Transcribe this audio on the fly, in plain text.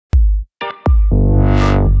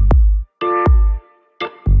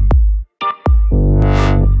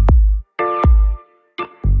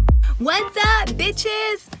What's up,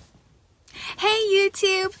 bitches? Hey,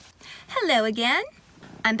 YouTube. Hello again.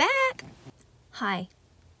 I'm back. Hi.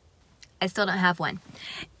 I still don't have one.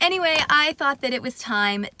 Anyway, I thought that it was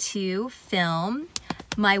time to film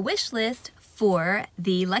my wish list for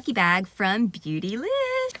the lucky bag from Beautylish.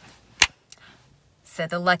 So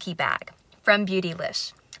the lucky bag from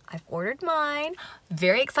Beautylish. I've ordered mine.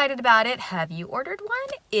 Very excited about it. Have you ordered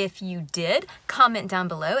one? If you did, comment down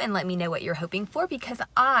below and let me know what you're hoping for, because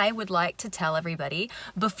I would like to tell everybody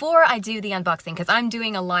before I do the unboxing, because I'm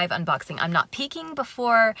doing a live unboxing. I'm not peeking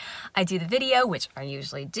before I do the video, which I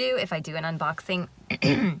usually do if I do an unboxing.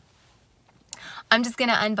 I'm just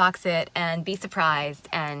gonna unbox it and be surprised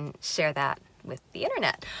and share that with the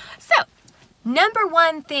internet. So, number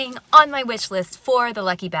one thing on my wish list for the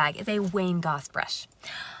lucky bag is a Wayne Goss brush.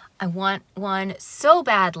 I want one so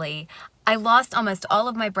badly. I lost almost all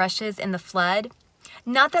of my brushes in the flood.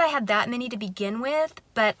 Not that I had that many to begin with,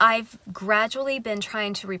 but I've gradually been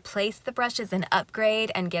trying to replace the brushes and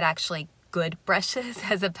upgrade and get actually good brushes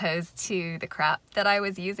as opposed to the crap that I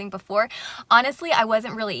was using before. Honestly, I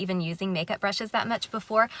wasn't really even using makeup brushes that much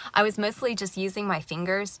before. I was mostly just using my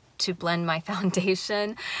fingers to blend my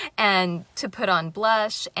foundation and to put on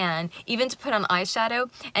blush and even to put on eyeshadow.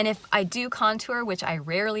 And if I do contour, which I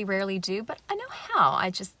rarely do, but I know how,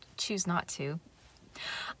 I just choose not to,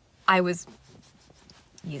 I was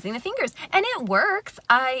using the fingers and it works.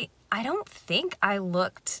 I don't think I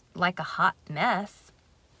looked like a hot mess.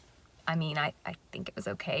 I mean, I think it was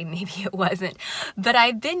okay, maybe it wasn't, but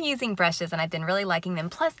I've been using brushes and I've been really liking them.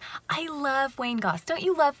 Plus, I love Wayne Goss. Don't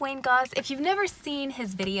you love Wayne Goss? If you've never seen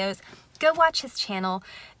his videos, go watch his channel,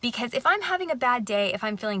 because if I'm having a bad day, if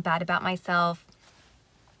I'm feeling bad about myself,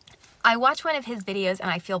 I watch one of his videos and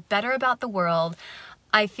I feel better about the world.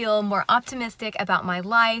 I feel more optimistic about my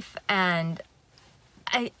life, and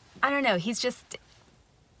I don't know, he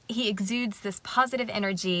exudes this positive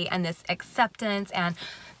energy and this acceptance, and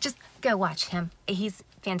just go watch him. He's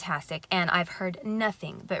fantastic, and I've heard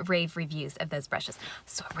nothing but rave reviews of those brushes,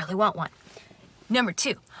 so I really want one. Number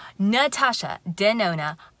two, Natasha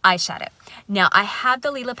Denona eyeshadow. Now, I have the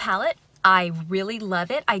Lila palette. I really love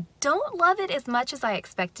it. I don't love it as much as I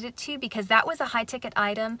expected it to, because that was a high-ticket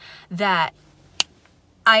item that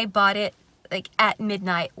I bought it like at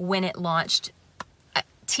midnight when it launched,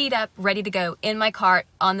 teed up, ready to go in my cart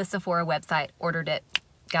on the Sephora website, ordered it,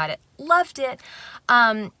 got it, loved it.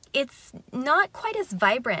 It's not quite as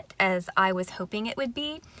vibrant as I was hoping it would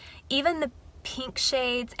be. Even the pink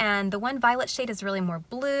shades, and the one violet shade is really more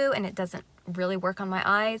blue and it doesn't really work on my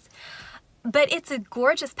eyes. But it's a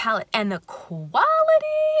gorgeous palette and the quality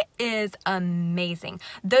is amazing.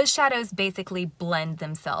 Those shadows basically blend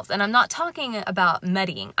themselves. And I'm not talking about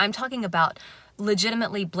muddying. I'm talking about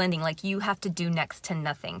legitimately blending. Like, you have to do next to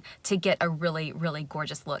nothing to get a really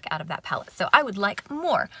gorgeous look out of that palette. So I would like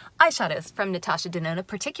more eyeshadows from Natasha Denona.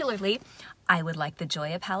 Particularly, I would like the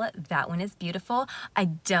Joya palette. That one is beautiful. I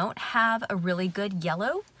don't have a really good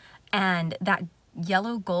yellow, and that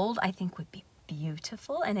yellow gold I think would be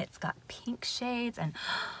beautiful, and it's got pink shades, and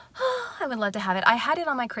I would love to have it. I had it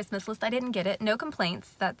on my Christmas list. I didn't get it. No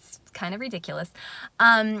complaints. That's kind of ridiculous.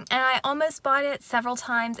 And I almost bought it several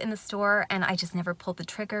times in the store, and I just never pulled the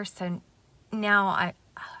trigger. So now I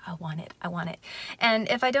want it. I want it. And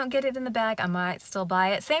if I don't get it in the bag, I might still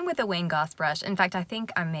buy it. Same with the Wayne Goss brush. In fact, I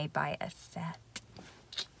think I may buy a set.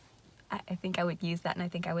 I think I would use that, and I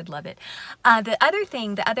think I would love it. The other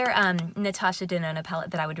Natasha Denona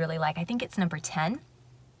palette that I would really like, I think it's number 10.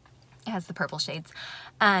 It has the purple shades,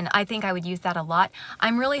 and I think I would use that a lot.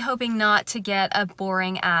 I'm really hoping not to get a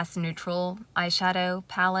boring ass neutral eyeshadow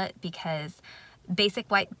palette, because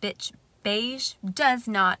basic white bitch beige does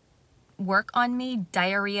not work on me.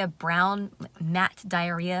 Diarrhea brown, matte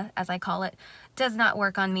diarrhea as I call it, does not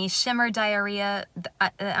work on me. Shimmer diarrhea,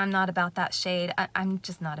 I'm not about that shade. I'm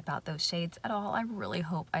just not about those shades at all. I really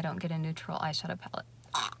hope I don't get a neutral eyeshadow palette.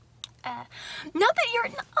 Not that you're,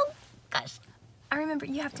 oh gosh. I remember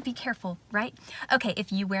you have to be careful, right? Okay,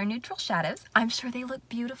 if you wear neutral shadows, I'm sure they look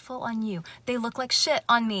beautiful on you. They look like shit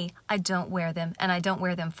on me. I don't wear them, and I don't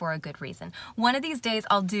wear them for a good reason. One of these days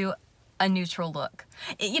I'll do a neutral look.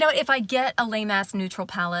 You know, if I get a lame-ass neutral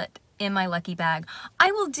palette in my lucky bag,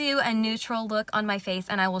 I will do a neutral look on my face,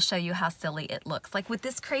 and I will show you how silly it looks. Like, with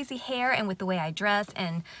this crazy hair and with the way I dress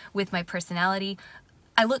and with my personality,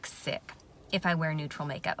 I look sick if I wear neutral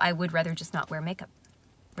makeup. I would rather just not wear makeup.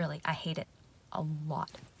 Really, I hate it a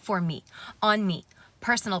lot. For me, on me,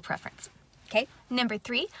 personal preference. Okay, number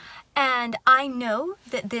 3, and I know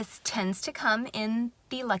that this tends to come in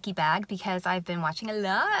the lucky bag because I've been watching a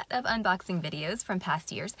lot of unboxing videos from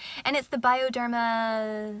past years, and it's the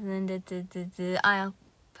Bioderma, I'll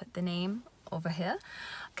put the name over here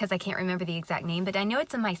because I can't remember the exact name, but I know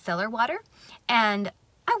it's a micellar water and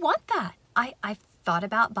I want that. I've thought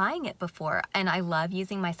about buying it before and I love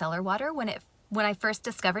using micellar water. When I first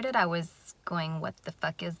discovered it, I was going, what the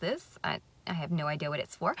fuck is this? I have no idea what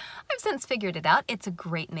it's for. I've since figured it out. It's a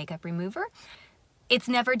great makeup remover. It's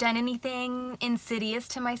never done anything insidious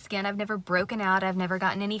to my skin. I've never broken out. I've never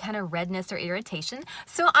gotten any kind of redness or irritation.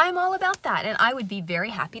 So I'm all about that and I would be very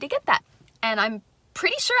happy to get that. And I'm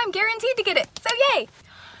pretty sure I'm guaranteed to get it. So yay!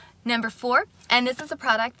 Number 4, and this is a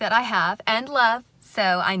product that I have and love,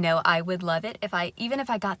 so I know I would love it even if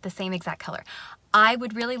I got the same exact color. I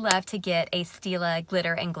would really love to get a Stila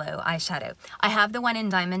Glitter and Glow eyeshadow. I have the one in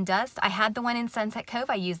Diamond Dust. I had the one in Sunset Cove.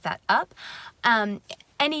 I used that up.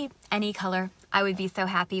 Any color, I would be so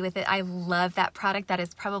happy with it. I love that product. That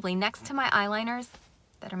is probably next to my eyeliners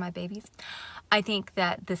that are my babies. I think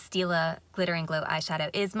that the Stila Glitter and Glow eyeshadow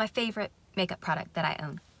is my favorite makeup product that I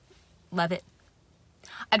own. Love it.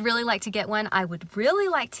 I'd really like to get one. I would really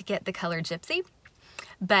like to get the color Gypsy,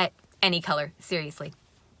 but any color, seriously.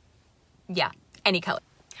 Yeah, any color.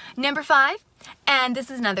 Number 5, and this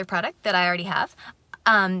is another product that I already have,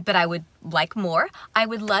 but I would like more. I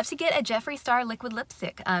would love to get a Jeffree Star liquid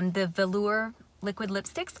lipstick, the velour liquid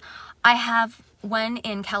lipsticks. I have one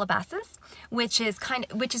in Calabasas, which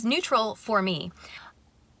is neutral for me.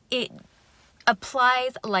 It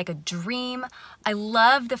applies like a dream. I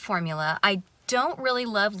love the formula. I don't really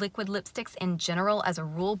love liquid lipsticks in general as a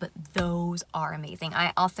rule, but those are amazing.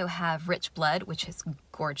 I also have Rich Blood, which is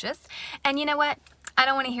gorgeous. And you know what? I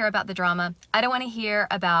don't want to hear about the drama. I don't want to hear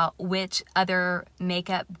about which other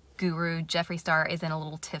makeup guru Jeffree Star is in a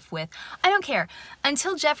little tiff with. I don't care.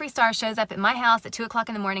 Until Jeffree Star shows up at my house at 2 o'clock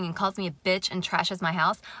in the morning and calls me a bitch and trashes my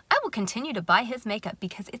house, I will continue to buy his makeup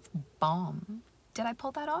because it's bomb. Did I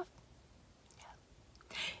pull that off?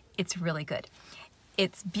 Yeah. It's really good.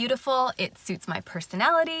 It's beautiful, it suits my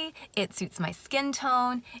personality, it suits my skin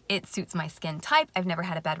tone, it suits my skin type. I've never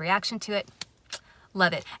had a bad reaction to it.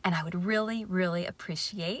 Love it. And I would really, really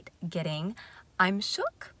appreciate getting I'm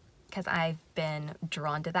Shook because I've been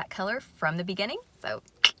drawn to that color from the beginning. So,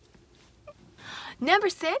 number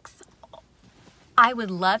 6, I would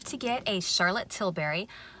love to get a Charlotte Tilbury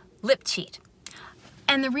Lip Cheat.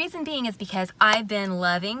 And the reason being is because I've been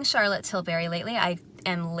loving Charlotte Tilbury lately. I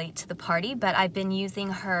am late to the party, but I've been using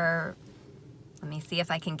her, let me see if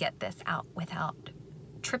I can get this out without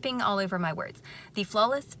tripping all over my words. The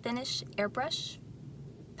Flawless Finish Airbrush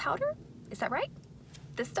Powder, is that right?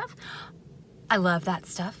 This stuff? I love that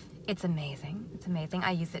stuff. It's amazing. It's amazing.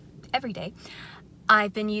 I use it every day.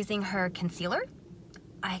 I've been using her concealer.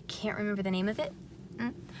 I can't remember the name of it,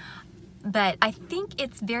 but I think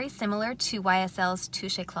it's very similar to YSL's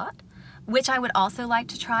Touche Éclat, which I would also like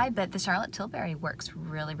to try, but the Charlotte Tilbury works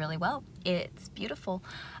really, really well. It's beautiful.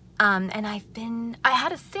 And I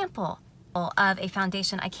had a sample of a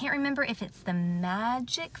foundation. I can't remember if it's the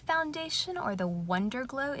Magic Foundation or the Wonder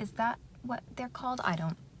Glow. Is that what they're called? I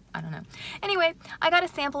don't know. Anyway, I got a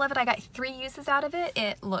sample of it. I got 3 uses out of it.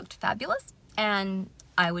 It looked fabulous, and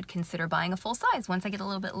I would consider buying a full size once I get a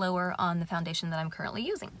little bit lower on the foundation that I'm currently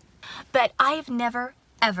using. But I've never,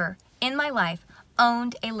 ever in my life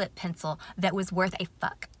owned a lip pencil that was worth a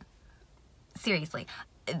fuck. Seriously.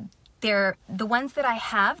 The ones that I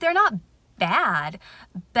have, they're not bad,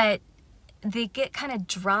 but they get kind of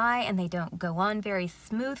dry and they don't go on very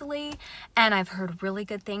smoothly. And I've heard really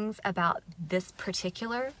good things about this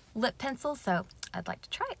particular lip pencil, so I'd like to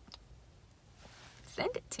try it.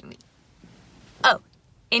 Send it to me. Oh,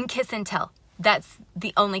 in Kiss and Tell. That's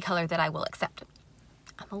the only color that I will accept.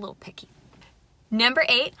 I'm a little picky. Number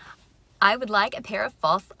 8, I would like a pair of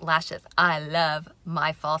false lashes. I love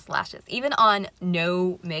my false lashes. Even on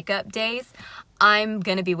no makeup days, I'm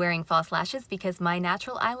gonna be wearing false lashes because my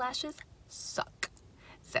natural eyelashes suck.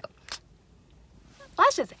 So,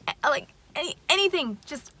 lashes, like anything,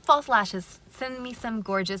 just false lashes. Send me some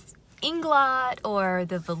gorgeous Inglot or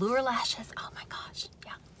the velour lashes. Oh my gosh,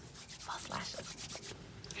 yeah, false lashes.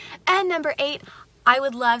 And number 8, I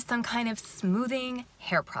would love some kind of smoothing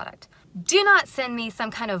hair product. Do not send me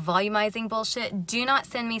some kind of volumizing bullshit. Do not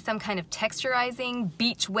send me some kind of texturizing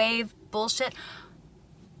beach wave bullshit.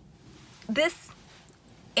 This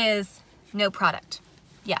is no product.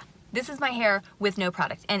 Yeah, this is my hair with no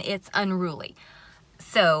product, and it's unruly.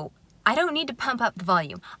 So I don't need to pump up the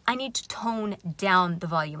volume. I need to tone down the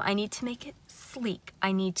volume. I need to make it sleek.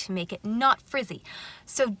 I need to make it not frizzy.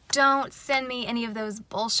 So don't send me any of those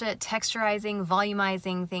bullshit texturizing,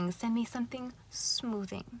 volumizing things. Send me something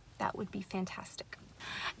smoothing. That would be fantastic.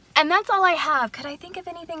 And that's all I have. Could I think of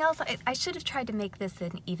anything else? I should have tried to make this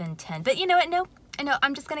an even 10, but you know what? No, No,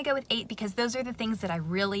 I'm just gonna go with 8 because those are the things that I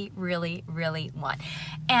really, really, really want.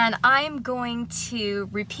 And I'm going to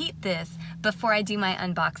repeat this before I do my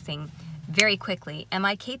unboxing very quickly. Am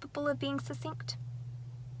I capable of being succinct?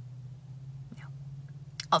 No,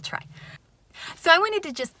 I'll try. So I wanted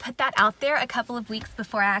to just put that out there a couple of weeks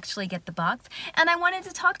before I actually get the box. And I wanted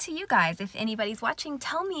to talk to you guys. If anybody's watching,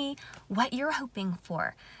 tell me what you're hoping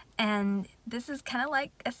for. And this is kind of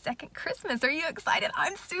like a second Christmas. Are you excited?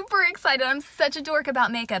 I'm super excited. I'm such a dork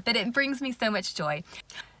about makeup, but it brings me so much joy.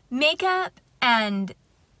 Makeup and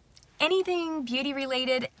anything beauty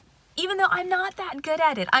related, even though I'm not that good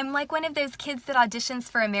at it. I'm like one of those kids that auditions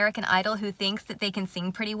for American Idol who thinks that they can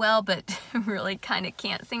sing pretty well, but really kind of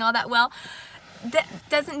can't sing all that well. That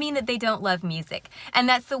doesn't mean that they don't love music. And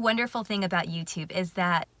that's the wonderful thing about YouTube, is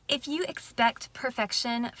that if you expect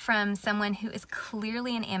perfection from someone who is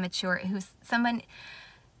clearly an amateur, who's someone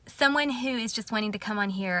who is just wanting to come on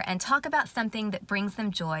here and talk about something that brings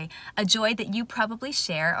them joy, a joy that you probably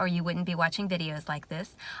share or you wouldn't be watching videos like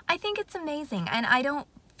this, I think it's amazing. And I don't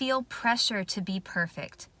feel pressure to be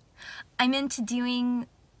perfect. I'm into doing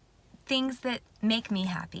things that make me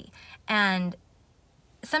happy. And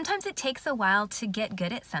sometimes it takes a while to get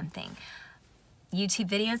good at something. YouTube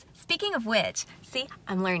videos, speaking of which, see,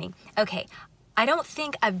 I'm learning. Okay, I don't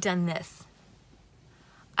think I've done this.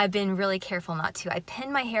 I've been really careful not to. I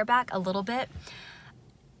pinned my hair back a little bit.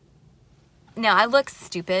 Now, I look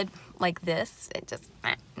stupid like this. It just,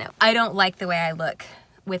 no. I don't like the way I look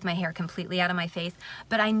with my hair completely out of my face,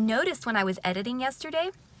 but I noticed when I was editing yesterday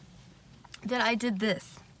that I did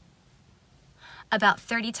this about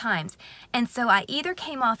 30 times. And so I either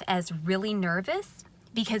came off as really nervous,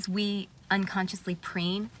 because we unconsciously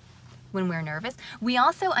preen when we're nervous. We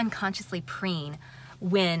also unconsciously preen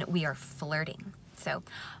when we are flirting. So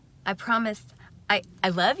I promise, I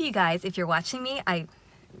love you guys if you're watching me.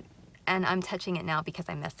 And I'm touching it now because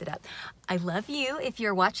I messed it up. I love you if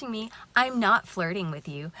you're watching me. I'm not flirting with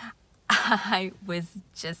you. I was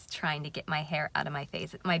just trying to get my hair out of my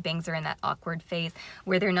face. My bangs are in that awkward phase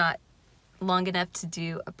where they're not long enough to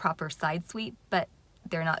do a proper side sweep, but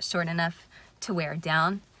they're not short enough to wear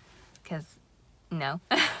down, because no.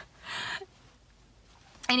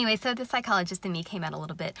 Anyway, so the psychologist in me came out a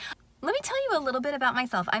little bit. Let me tell you a little bit about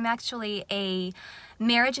myself. I'm actually a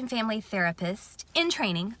marriage and family therapist in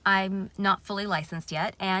training. I'm not fully licensed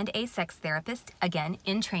yet, and a sex therapist, again,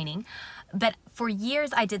 in training. But for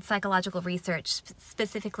years, I did psychological research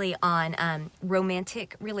specifically on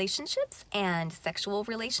romantic relationships and sexual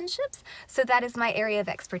relationships. So that is my area of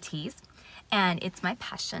expertise, and it's my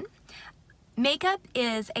passion. Makeup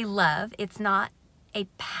is a love. It's not a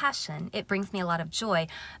passion. It brings me a lot of joy,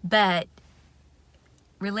 but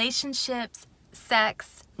relationships,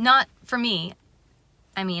 sex, not for me.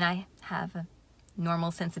 I mean, I have a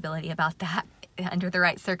normal sensibility about that under the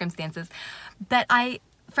right circumstances, but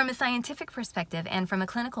from a scientific perspective and from a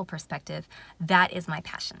clinical perspective, that is my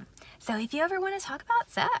passion. So if you ever want to talk about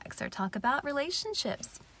sex or talk about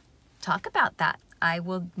relationships, talk about that. I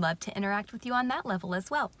would love to interact with you on that level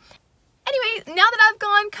as well. Anyway, now that I've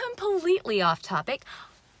gone completely off topic,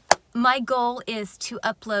 my goal is to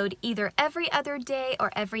upload either every other day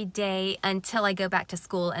or every day until I go back to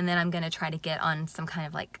school, and then I'm going to try to get on some kind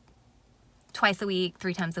of like twice a week,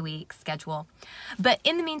 3 times a week schedule. But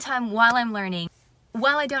in the meantime, while I'm learning,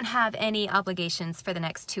 while I don't have any obligations for the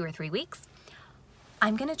next 2 or 3 weeks,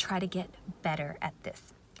 I'm going to try to get better at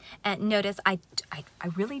this. And notice I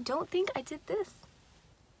really don't think I did this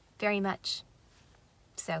very much.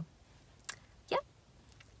 So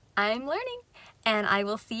I'm learning, and I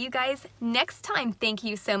will see you guys next time. Thank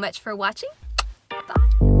you so much for watching.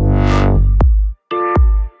 Bye.